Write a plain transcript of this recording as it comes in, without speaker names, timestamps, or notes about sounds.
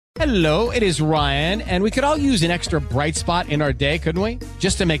Hello, it is Ryan, and we could all use an extra bright spot in our day, couldn't we?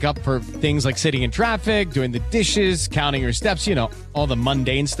 Just to make up for things like sitting in traffic, doing the dishes, counting your steps, you know, all the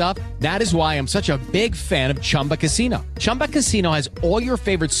mundane stuff. That is why I'm such a big fan of Chumba Casino. Chumba Casino has all your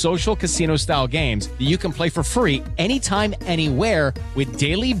favorite social casino-style games that you can play for free anytime, anywhere with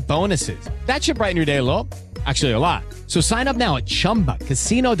daily bonuses. That should brighten your day a little. Actually, a lot. So sign up now at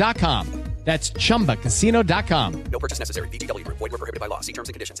ChumbaCasino.com. That's ChumbaCasino.com. No purchase necessary. VGW Group. Void where prohibited by law. See terms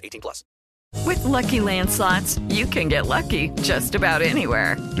and conditions. 18+. With Lucky Land Slots, you can get lucky just about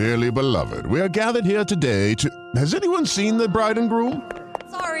anywhere. Dearly beloved, we are gathered here today to... Has anyone seen the bride and groom?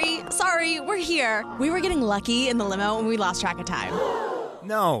 Sorry, we're here. We were getting lucky in the limo and we lost track of time.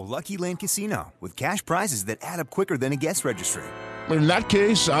 No, Lucky Land Casino. With cash prizes that add up quicker than a guest registry. In that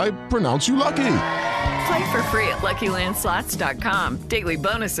case, I pronounce you lucky. Play for free at LuckyLandSlots.com. Daily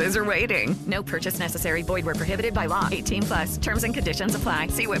bonuses are waiting. No purchase necessary. Void where prohibited by law. 18+. Terms and conditions apply.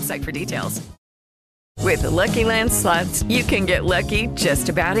 See website for details. With Lucky Land Slots, you can get lucky just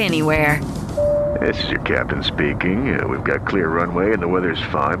about anywhere. This is your captain speaking. We've got clear runway and the weather's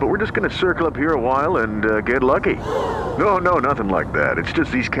fine, but we're just going to circle up here a while and get lucky. No, nothing like that. It's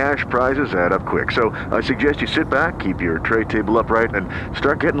just these cash prizes add up quick. So I suggest you sit back, keep your tray table upright, and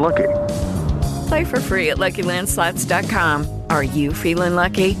start getting lucky. Play for free at LuckyLandSlots.com. Are you feeling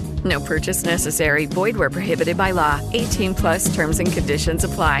lucky? No purchase necessary. Void where prohibited by law. 18+ terms and conditions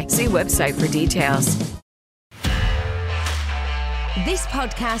apply. See website for details. This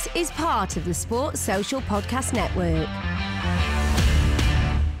podcast is part of the Sports Social Podcast Network.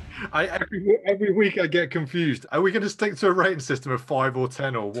 Every week I get confused. Are we going to stick to a rating system of 5 or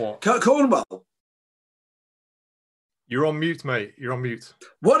 10 or what? Cornwall. You're on mute, mate. You're on mute.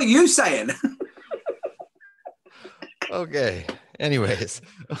 What are you saying? Okay. Anyways.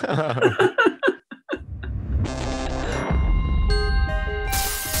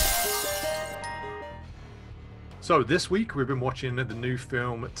 So this week we've been watching the new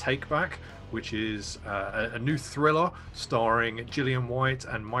film Take Back, which is a new thriller starring Gillian White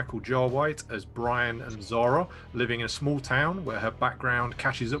and Michael Jar White as Brian and Zara living in a small town where her background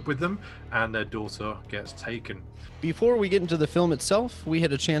catches up with them and their daughter gets taken. Before we get into the film itself, we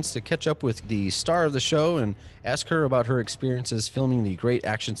had a chance to catch up with the star of the show and ask her about her experiences filming the great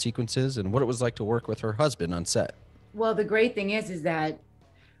action sequences and what it was like to work with her husband on set. Well, the great thing is that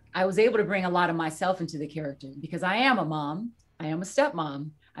I was able to bring a lot of myself into the character because I am a mom, I am a stepmom,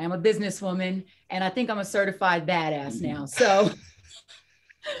 I am a businesswoman, and I think I'm a certified badass now.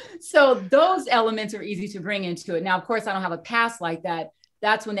 So those elements are easy to bring into it. Now, of course, I don't have a past like that.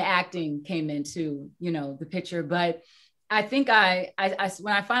 That's when the acting came into, the picture. But I think I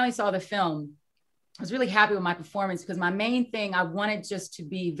when I finally saw the film, I was really happy with my performance because my main thing, I wanted just to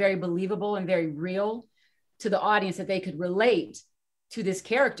be very believable and very real to the audience that they could relate to this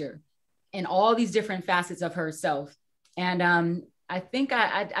character and all these different facets of herself. And I think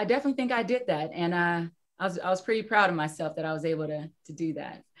I definitely think I did that. And I was pretty proud of myself that I was able to do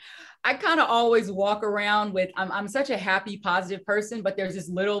that. I kind of always walk around with, I'm such a happy, positive person, but there's this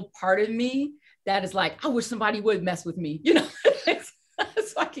little part of me that is like, I wish somebody would mess with me, so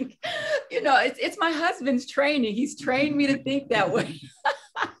I can, it's my husband's training. He's trained me to think that way.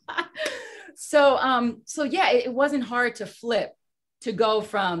 So yeah, it wasn't hard to flip, to go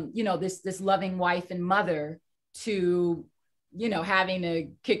from, this loving wife and mother to, having to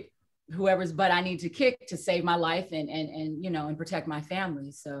kick whoever's butt I need to kick to save my life and protect my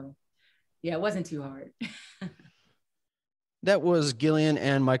family. So yeah, it wasn't too hard. That was Gillian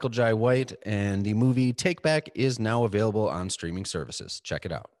and Michael J. White, and the movie Take Back is now available on streaming services. Check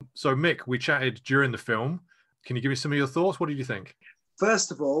it out. So Mick, we chatted during the film. Can you give me some of your thoughts? What did you think?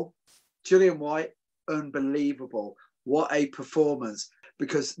 First of all, Gillian White, unbelievable. What a performance.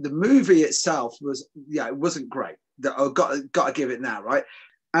 Because the movie itself it wasn't great. I've got to give it now, right?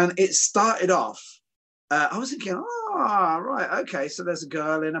 And it started off, I was thinking, right, okay, so there's a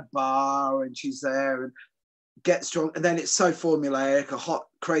girl in a bar and she's there and gets drunk, and then it's so formulaic. A hot,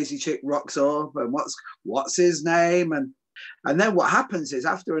 crazy chick rocks up, and what's his name? And then what happens is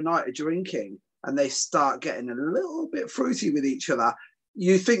after a night of drinking and they start getting a little bit fruity with each other,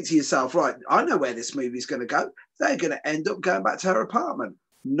 you think to yourself, right, I know where this movie's going to go. They're going to end up going back to her apartment.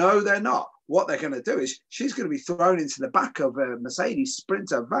 No, they're not. What they're going to do is she's going to be thrown into the back of a Mercedes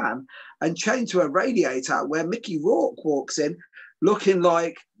Sprinter van and chained to a radiator where Mickey Rourke walks in looking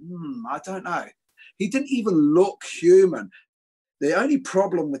like, I don't know. He didn't even look human. The only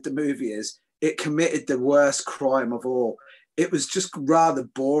problem with the movie is it committed the worst crime of all. It was just rather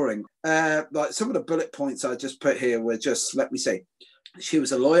boring. Like some of the bullet points I just put here were just, let me see. She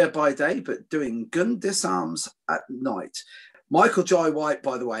was a lawyer by day, but doing gun disarms at night. Michael Jai White,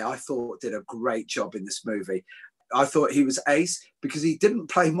 by the way, I thought did a great job in this movie. I thought he was ace because he didn't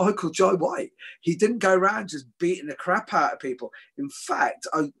play Michael Jai White. He didn't go around just beating the crap out of people. In fact,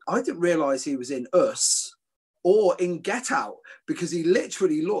 I didn't realise he was in Us or in Get Out because he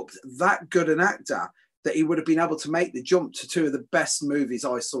literally looked that good an actor that he would have been able to make the jump to two of the best movies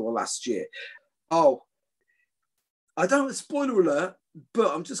I saw last year. Oh, I don't spoiler alert,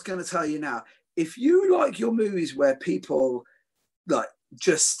 but I'm just going to tell you now, if you like your movies where people like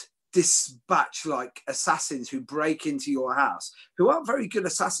just dispatch like assassins who break into your house, who aren't very good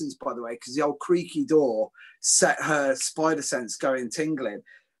assassins, by the way, because the old creaky door set her spider sense going tingling.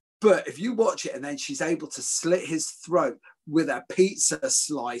 But if you watch it and then she's able to slit his throat with a pizza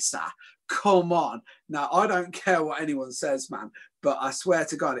slicer, come on. Now, I don't care what anyone says, man, but I swear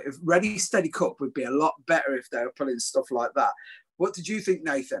to God, if Ready, Steady, Cook would be a lot better if they were pulling stuff like that. What did you think,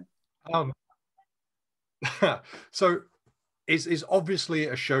 Nathan? So it's obviously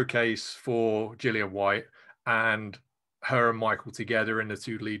a showcase for Gillian White and her and Michael together in the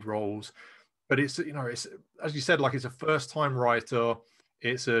two lead roles. But it's, you know, it's, as you said, like it's a first-time writer.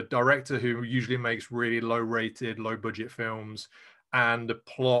 It's a director who usually makes really low-rated, low-budget films. And the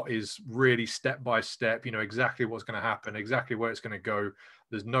plot is really step-by-step, you know, exactly what's going to happen, exactly where it's going to go.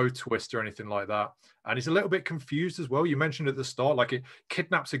 There's no twist or anything like that. And it's a little bit confused as well. You mentioned at the start, like it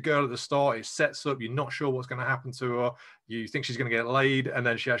kidnaps a girl at the start. It sets up, you're not sure what's going to happen to her. You think she's going to get laid, and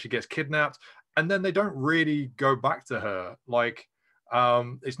then she actually gets kidnapped. And then they don't really go back to her. Like,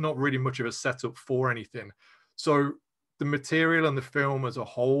 it's not really much of a setup for anything. So the material and the film as a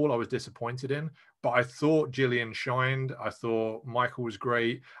whole, I was disappointed in, but I thought Gillian shined. I thought Michael was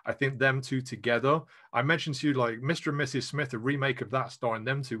great. I think them two together, I mentioned to you, like Mr. and Mrs. Smith, a remake of that starring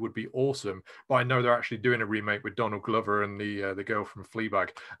them two would be awesome, but I know they're actually doing a remake with Donald Glover and the girl from Fleabag.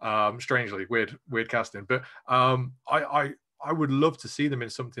 Strangely, weird casting, but I would love to see them in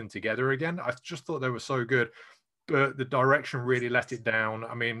something together again. I just thought they were so good. But the direction really let it down.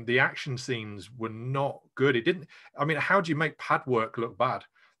 I mean, the action scenes were not good. It didn't, I mean, how do you make pad work look bad?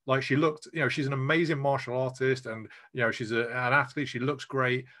 Like she looked, you know, she's an amazing martial artist and, you know, she's an athlete. She looks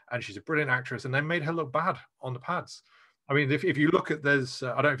great and she's a brilliant actress, and they made her look bad on the pads. I mean, if you look at, there's,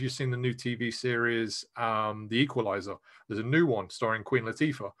 I don't know if you've seen the new TV series, The Equalizer. There's a new one starring Queen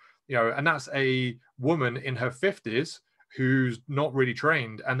Latifah, you know, and that's a woman in her 50s who's not really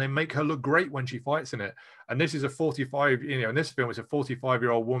trained, and they make her look great when she fights in it. And this is a 45, you know, in this film, it's a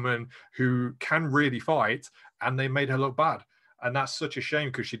 45-year-old woman who can really fight, and they made her look bad. And that's such a shame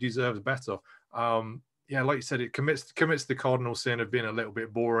because she deserves better. Yeah, like you said, it commits the cardinal sin of being a little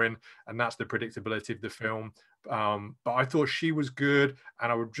bit boring, and that's the predictability of the film. But I thought she was good,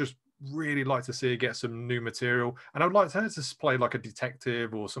 and I would just really like to see her get some new material. And I would like her to play like a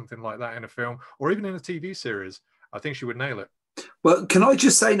detective or something like that in a film, or even in a TV series. I think she would nail it. Well, can I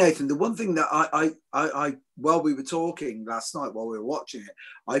just say, Nathan, the one thing that I while we were talking last night, while we were watching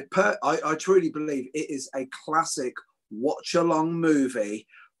it, I truly believe it is a classic watch-along movie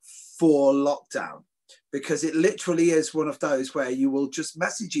for lockdown, because it literally is one of those where you will just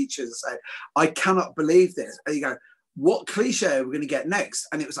message each other and say, I cannot believe this. And you go, what cliche are we going to get next?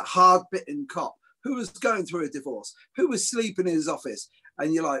 And it was a hard-bitten cop who was going through a divorce, who was sleeping in his office.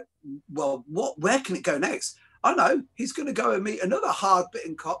 And you're like, well, where can it go next? I know, he's going to go and meet another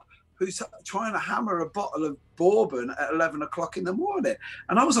hard-bitten cop who's trying to hammer a bottle of bourbon at 11 o'clock in the morning.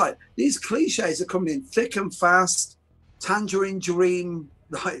 And I was like, these cliches are coming in thick and fast, Tangerine Dream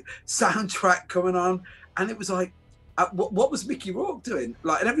like soundtrack coming on. And it was like, what was Mickey Rourke doing?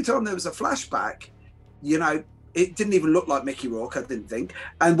 Like, and every time there was a flashback, you know, it didn't even look like Mickey Rourke, I didn't think.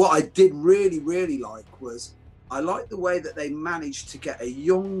 And what I did really, really like was, I like the way that they managed to get a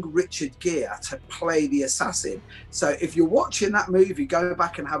young Richard Gere to play the assassin. So if you're watching that movie, go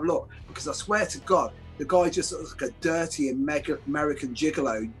back and have a look, because I swear to God, the guy just looks like a dirty American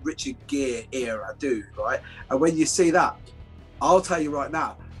gigolo, Richard Gere era dude, right? And when you see that, I'll tell you right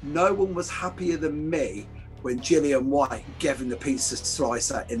now, no one was happier than me when Gillian White gave him the pizza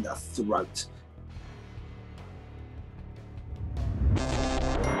slicer in the throat.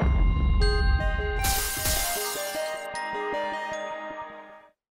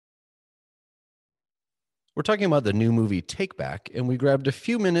 We're talking about the new movie Take Back, and we grabbed a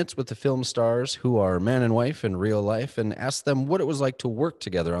few minutes with the film stars who are man and wife in real life and asked them what it was like to work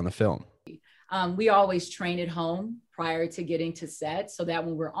together on the film. We always train at home prior to getting to set, so that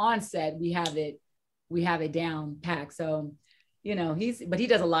when we're on set, we have it down packed. So, you know, he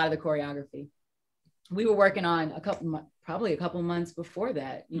does a lot of the choreography. We were working on probably a couple months before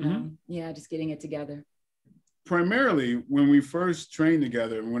that, you know, yeah, just getting it together. Primarily, when we first trained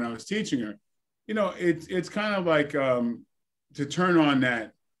together, when I was teaching her, you know, it's kind of like to turn on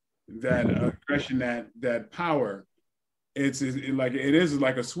that aggression, that power, it is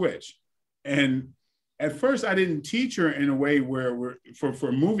like a switch. And at first I didn't teach her in a way where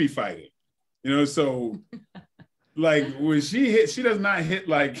for movie fighting, so like when she hits, she does not hit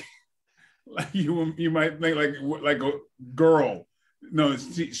like you might think like a girl. No,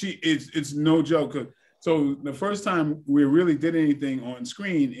 it's no joke. So the first time we really did anything on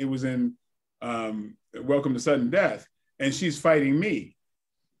screen, it was in Welcome to Sudden Death, and she's fighting me.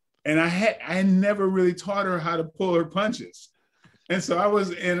 And I never really taught her how to pull her punches. And so I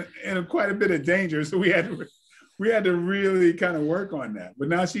was in quite a bit of danger. So we had to really kind of work on that. But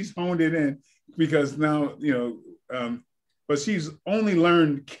now she's honed it in, because now, but she's only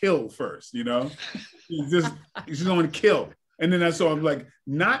learned kill first, she's only kill. And then so I'm like,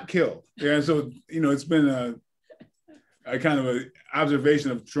 not kill. Yeah. So, it's been a kind of an observation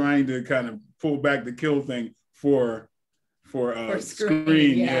of trying to kind of pull back the kill thing for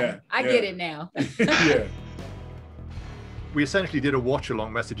screen. Yeah. I get it now. Yeah. We essentially did a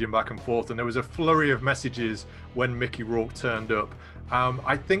watch-along messaging back and forth, and there was a flurry of messages when Mickey Rourke turned up.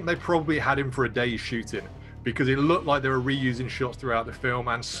 I think they probably had him for a day's shooting, because it looked like they were reusing shots throughout the film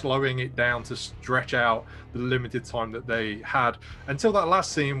and slowing it down to stretch out the limited time that they had, until that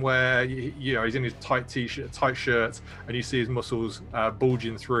last scene where he's in his tight t-shirt, tight shirt, and you see his muscles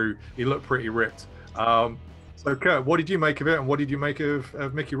bulging through. He looked pretty ripped. So Kurt, what did you make of it, and what did you make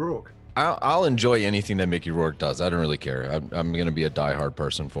of Mickey Rourke? I'll enjoy anything that Mickey Rourke does. I don't really care. I'm going to be a diehard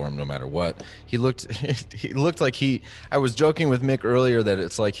person for him no matter what. He looked like I was joking with Mick earlier that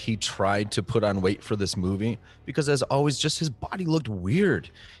it's like he tried to put on weight for this movie, because as always, just his body looked weird.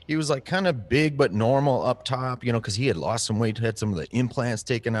 He was like kind of big but normal up top, because he had lost some weight, had some of the implants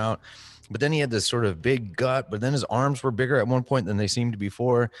taken out. But then he had this sort of big gut, but then his arms were bigger at one point than they seemed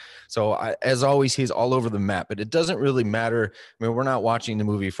before. So as always, he's all over the map, but it doesn't really matter. I mean, we're not watching the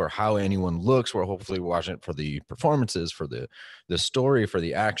movie for how anyone looks. We're hopefully watching it for the performances, for the story, for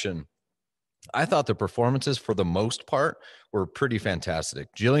the action. I thought the performances for the most part were pretty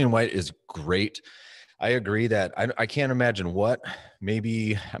fantastic. Gillian White is great. I agree that I can't imagine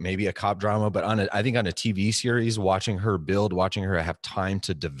maybe a cop drama, but I think on a TV series, watching her have time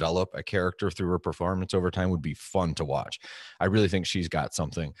to develop a character through her performance over time would be fun to watch. I really think she's got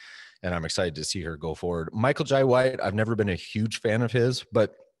something, and I'm excited to see her go forward. Michael Jai White, I've never been a huge fan of his,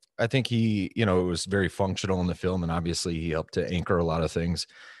 but I think he, was very functional in the film, and obviously he helped to anchor a lot of things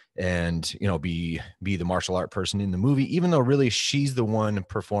and, be the martial art person in the movie, even though really she's the one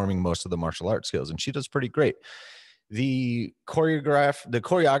performing most of the martial art skills, and she does pretty great. The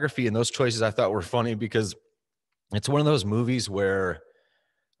choreography and those choices I thought were funny, because it's one of those movies where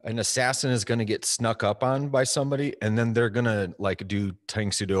an assassin is going to get snuck up on by somebody, and then they're going to like do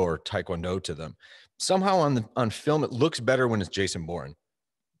Tang Soo Do or Taekwondo to them. Somehow on film, it looks better when it's Jason Bourne,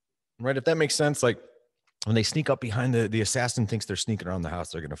 right? If that makes sense. Like, when they sneak up behind the assassin thinks they're sneaking around the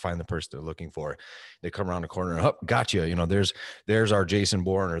house, they're going to find the person they're looking for. They come around the corner and gotcha. There's our Jason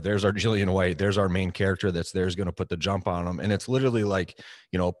Bourne, or there's our Gillian White. There's our main character that's there's going to put the jump on them. And it's literally like,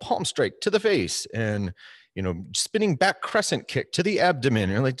 palm strike to the face and, spinning back crescent kick to the abdomen,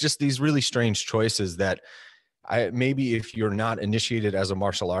 and like just these really strange choices that maybe if you're not initiated as a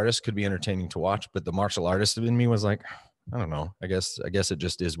martial artist could be entertaining to watch. But the martial artist in me was like, I don't know. I guess it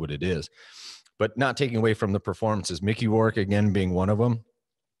just is what it is. But not taking away from the performances. Mickey Rourke, again, being one of them.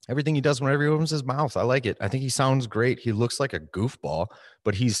 Everything he does whenever he opens his mouth, I like it. I think he sounds great. He looks like a goofball,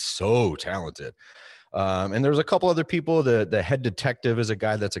 but he's so talented. And there's a couple other people. The head detective is a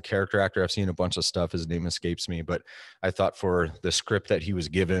guy that's a character actor. I've seen a bunch of stuff. His name escapes me, but I thought for the script that he was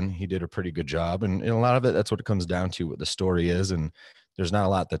given, he did a pretty good job. And a lot of it, that's what it comes down to, what the story is. And there's not a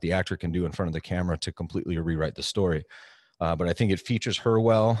lot that the actor can do in front of the camera to completely rewrite the story. But I think it features her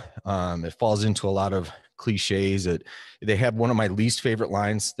well. It falls into a lot of cliches. They have one of my least favorite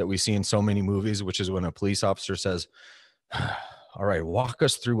lines that we see in so many movies, which is when a police officer says, all right, walk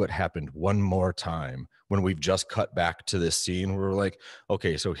us through what happened one more time, when we've just cut back to this scene. We're like,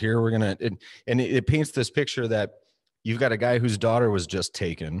 okay, so here we're going to, and it paints this picture that you've got a guy whose daughter was just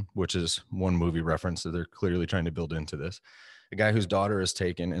taken, which is one movie reference that they're clearly trying to build into this. A guy whose daughter is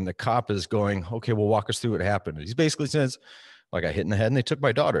taken, and the cop is going, okay, well, walk us through what happened. He basically says, like, I hit in the head and they took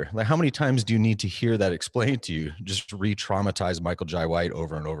my daughter. Like, how many times do you need to hear that explained to you? Just re-traumatize Michael Jai White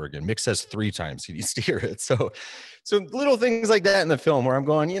over and over again. Mick says 3 times he needs to hear it. So little things like that in the film where I'm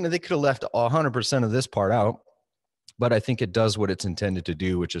going, they could have left 100% of this part out, but I think it does what it's intended to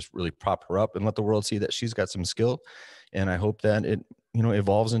do, which is really prop her up and let the world see that she's got some skill. And I hope that it,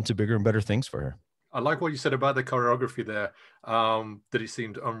 evolves into bigger and better things for her. I like what you said about the choreography there. that it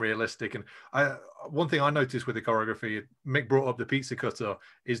seemed unrealistic. And one thing I noticed with the choreography, Mick brought up the pizza cutter,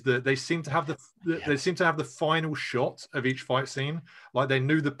 is that they seem to have the final shot of each fight scene. Like they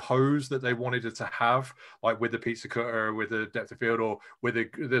knew the pose that they wanted it to have, like with the pizza cutter, with the depth of field, or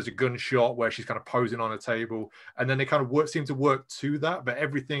there's a gunshot where she's kind of posing on a table, and then they kind of seem to work to that. But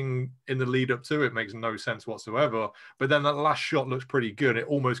everything in the lead up to it makes no sense whatsoever. But then that last shot looks pretty good. It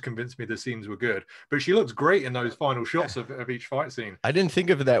almost convinced me the scenes were good. But she looks great in those final shots of each fight scene. I didn't think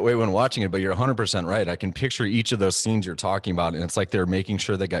of it that way when watching it, but you're 100% right. I can picture each of those scenes you're talking about, and it's like they're making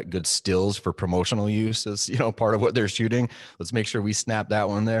sure they got good stills for promotional use as, you know, part of what they're shooting. Let's make sure we snap that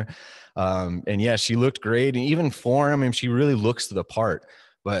one there. And yeah, she looked great. And even form, I mean, she really looks to the part.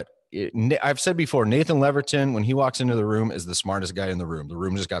 But I've said before, Nathan Leverton, when he walks into the room, is the smartest guy in the room. The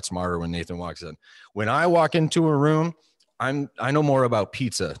room just got smarter when Nathan walks in. When I walk into a room, I know more about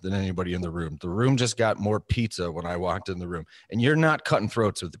pizza than anybody in the room. The room just got more pizza when I walked in the room. And you're not cutting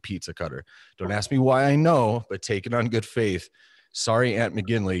throats with the pizza cutter. Don't ask me why I know, but take it on good faith. Sorry, Aunt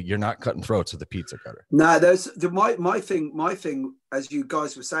McGinley, you're not cutting throats with the pizza cutter. No, my thing, as you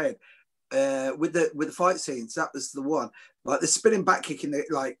guys were saying, with the fight scenes, that was the one. Like the spinning back kick in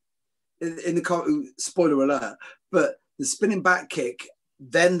the spoiler alert, but the spinning back kick,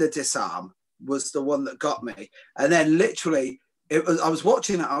 then the disarm was the one that got me. And then literally I was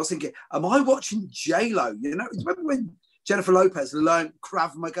watching it, I was thinking, am I watching J-Lo? You know, remember when Jennifer Lopez learned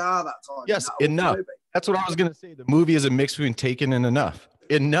Krav Maga that time? Yes, Enough. That's what I was going to say. The movie is a mix between Taken and Enough.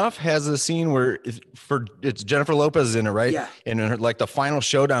 Enough has a scene where it's Jennifer Lopez in it, right? Yeah. And in her, like the final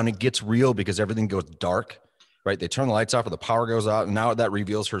showdown, it gets real because everything goes dark, right? They turn the lights off or the power goes out. And now that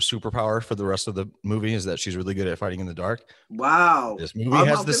reveals her superpower for the rest of the movie is that she's really good at fighting in the dark. Wow. This movie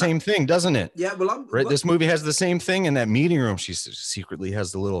has the same thing, doesn't it? Yeah. Well, this movie has the same thing in that meeting room. She secretly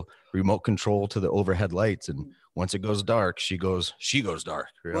has the little remote control to the overhead lights. And once it goes dark, she goes dark.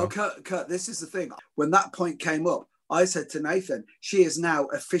 You know? Well, Kurt, this is the thing. When that point came up, I said to Nathan, she is now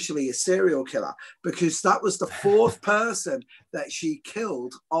officially a serial killer because that was the fourth person that she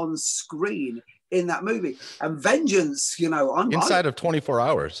killed on screen in that movie. And vengeance, you know, inside of 24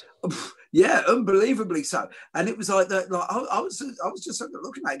 hours. Yeah, unbelievably so. And it was like that. Like I was just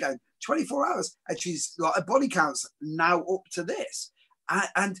looking at it going, 24 hours, and she's like, her body count's now up to this.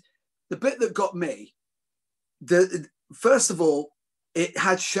 And the bit that got me, first of all, it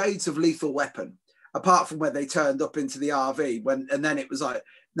had shades of Lethal Weapon. Apart from when they turned up into the RV, and then it was like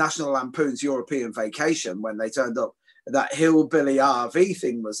National Lampoon's European Vacation when they turned up, that hillbilly RV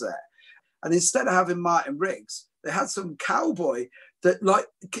thing was there. And instead of having Martin Riggs, they had some cowboy that, like,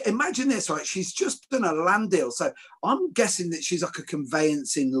 imagine this, right? She's just done a land deal. So I'm guessing that she's like a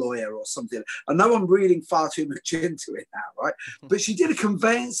conveyancing lawyer or something. I know I'm reading far too much into it now, right? But she did a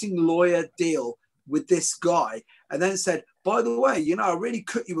conveyancing lawyer deal with this guy and then said, by the way, you know, I really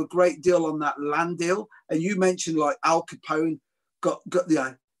cut you a great deal on that land deal. And you mentioned like Al Capone got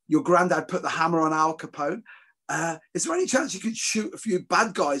your granddad put the hammer on Al Capone. Is there any chance you could shoot a few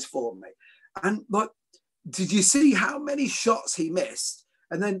bad guys for me? And like, did you see how many shots he missed?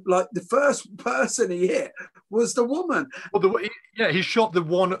 And then like the first person he hit was the woman. Well, he shot the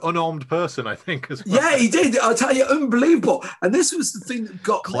one unarmed person, I think, as well. Yeah, he did. I'll tell you, unbelievable. And this was the thing that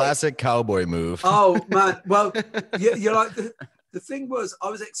got classic cowboy move. Oh man, well, you're like the thing was, I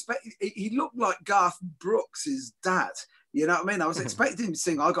was expecting. He looked like Garth Brooks' dad. You know what I mean? I was expecting him to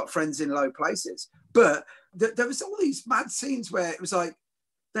sing "I Got Friends in Low Places," but there was all these mad scenes where it was like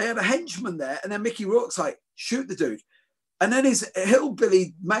they had a henchman there, and then Mickey Rourke's like, "Shoot the dude." And then his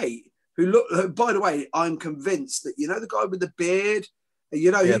hillbilly mate, who, by the way, I'm convinced that, you know, the guy with the beard,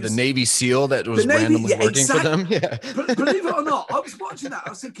 you know, the Navy SEAL that was randomly working for them. Yeah. Believe it or not, I was watching that. I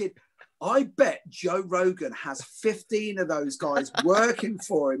was thinking, I bet Joe Rogan has 15 of those guys working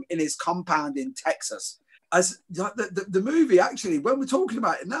for him in his compound in Texas. As the movie, actually, when we're talking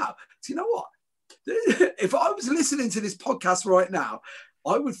about it now, do you know what? If I was listening to this podcast right now,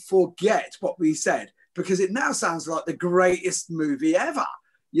 I would forget what we said, because it now sounds like the greatest movie ever.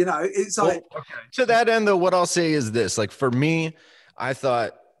 You know, it's like... Well, okay. To that end, though, what I'll say is this. Like, for me, I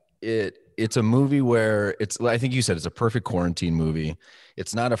thought it's a movie where it's... I think you said it's a perfect quarantine movie.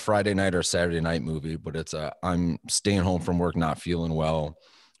 It's not a Friday night or Saturday night movie, but it's I'm staying home from work, not feeling well,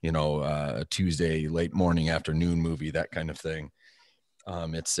 you know, a Tuesday, late morning, afternoon movie, that kind of thing.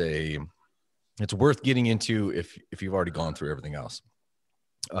 It's worth getting into if you've already gone through everything else.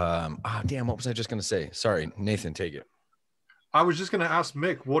 Damn, what was I just going to say? Sorry, Nathan, take it. I was just going to ask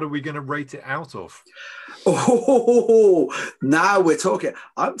Mick, what are we going to rate it out of? Oh, now we're talking.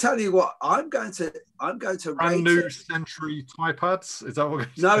 I'm telling you what, I'm going to brand new Century iPads. Is that what?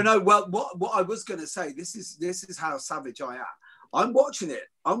 No. Well, what I was going to say, this is how savage I am. I'm watching it.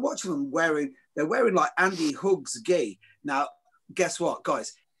 I'm watching them they're wearing like Andy Hugg's gi. Now, guess what,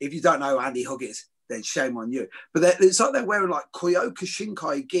 guys? If you don't know who Andy Hugg is, then shame on you. But it's like they're wearing like Kyoka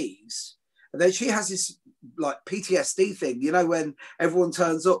Shinkai gis. And then she has this like PTSD thing, you know, when everyone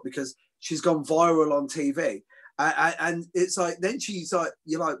turns up because she's gone viral on TV. And it's like, then she's like,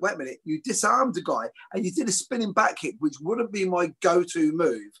 you're like, wait a minute, you disarmed a guy and you did a spinning back kick, which wouldn't be my go-to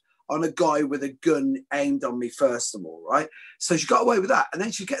move on a guy with a gun aimed on me, first of all, right? So she got away with that. And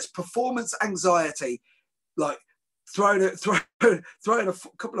then she gets performance anxiety, like throwing a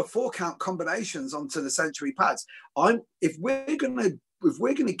couple of 4-count combinations onto the Century pads. If we're gonna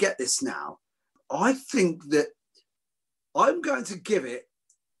get this now, I think that I'm going to give it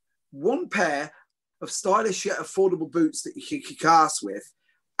one pair of stylish yet affordable boots that you can kick ass with,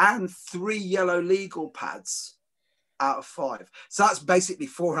 and 3 yellow legal pads out of 5. So that's basically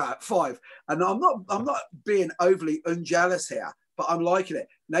 4 out of 5. And I'm not being overly unjealous here, but I'm liking it.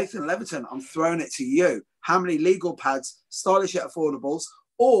 Nathan Leviton, I'm throwing it to you. How many legal pads, stylish yet affordables,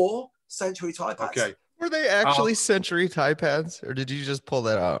 or Century tie pads? Okay. Were they actually Century tie pads, or did you just pull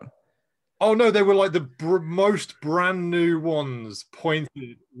that out? Oh no, they were like the most brand new ones,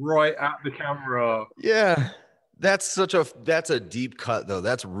 pointed right at the camera. Yeah, that's a deep cut though.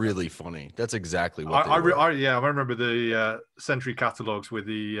 That's really funny. That's exactly what I remember the Century catalogs with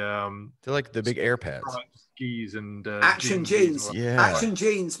the they're like the big air pads, skis and action jeans. Yeah, action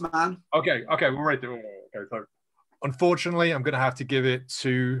jeans, man. Okay, we're right there. Okay, so unfortunately, I'm gonna have to give it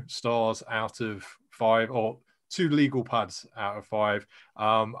 2 stars out of 5, or 2 legal pads out of 5.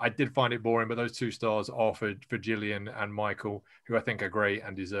 I did find it boring, but those 2 stars are for Gillian and Michael, who I think are great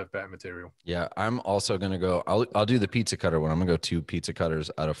and deserve better material. Yeah, I'm also gonna go. I'll do the pizza cutter one. I'm gonna go 2 pizza cutters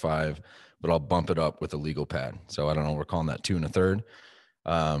out of 5, but I'll bump it up with a legal pad. So I don't know. We're calling that 2 1/3.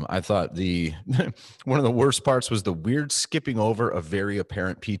 I thought one of the worst parts was the weird skipping over a very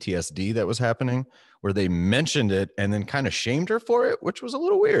apparent PTSD that was happening, where they mentioned it and then kind of shamed her for it, which was a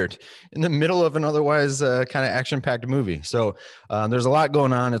little weird in the middle of an otherwise kind of action-packed movie. So there's a lot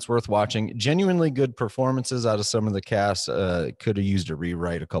going on. It's worth watching. Genuinely good performances out of some of the cast. Could have used a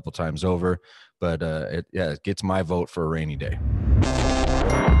rewrite a couple times over, but it gets my vote for a rainy day.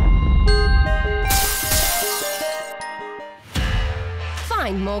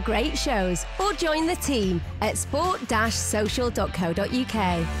 Find more great shows or join the team at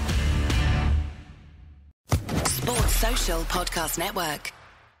sport-social.co.uk. Sports Social Podcast Network.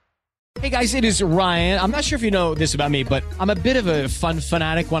 Hey guys, it is Ryan. I'm not sure if you know this about me, but I'm a bit of a fun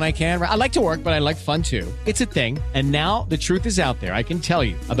fanatic when I can. I like to work, but I like fun too. It's a thing. And now the truth is out there. I can tell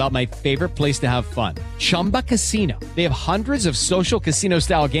you about my favorite place to have fun. Chumba Casino. They have hundreds of social casino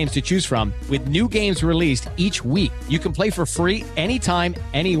style games to choose from, with new games released each week. You can play for free anytime,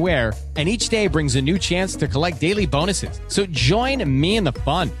 anywhere. And each day brings a new chance to collect daily bonuses. So join me in the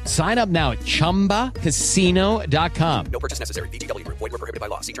fun. Sign up now at ChumbaCasino.com. No purchase necessary. VGW Group. Void where prohibited by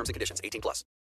law. See terms and conditions. 18+.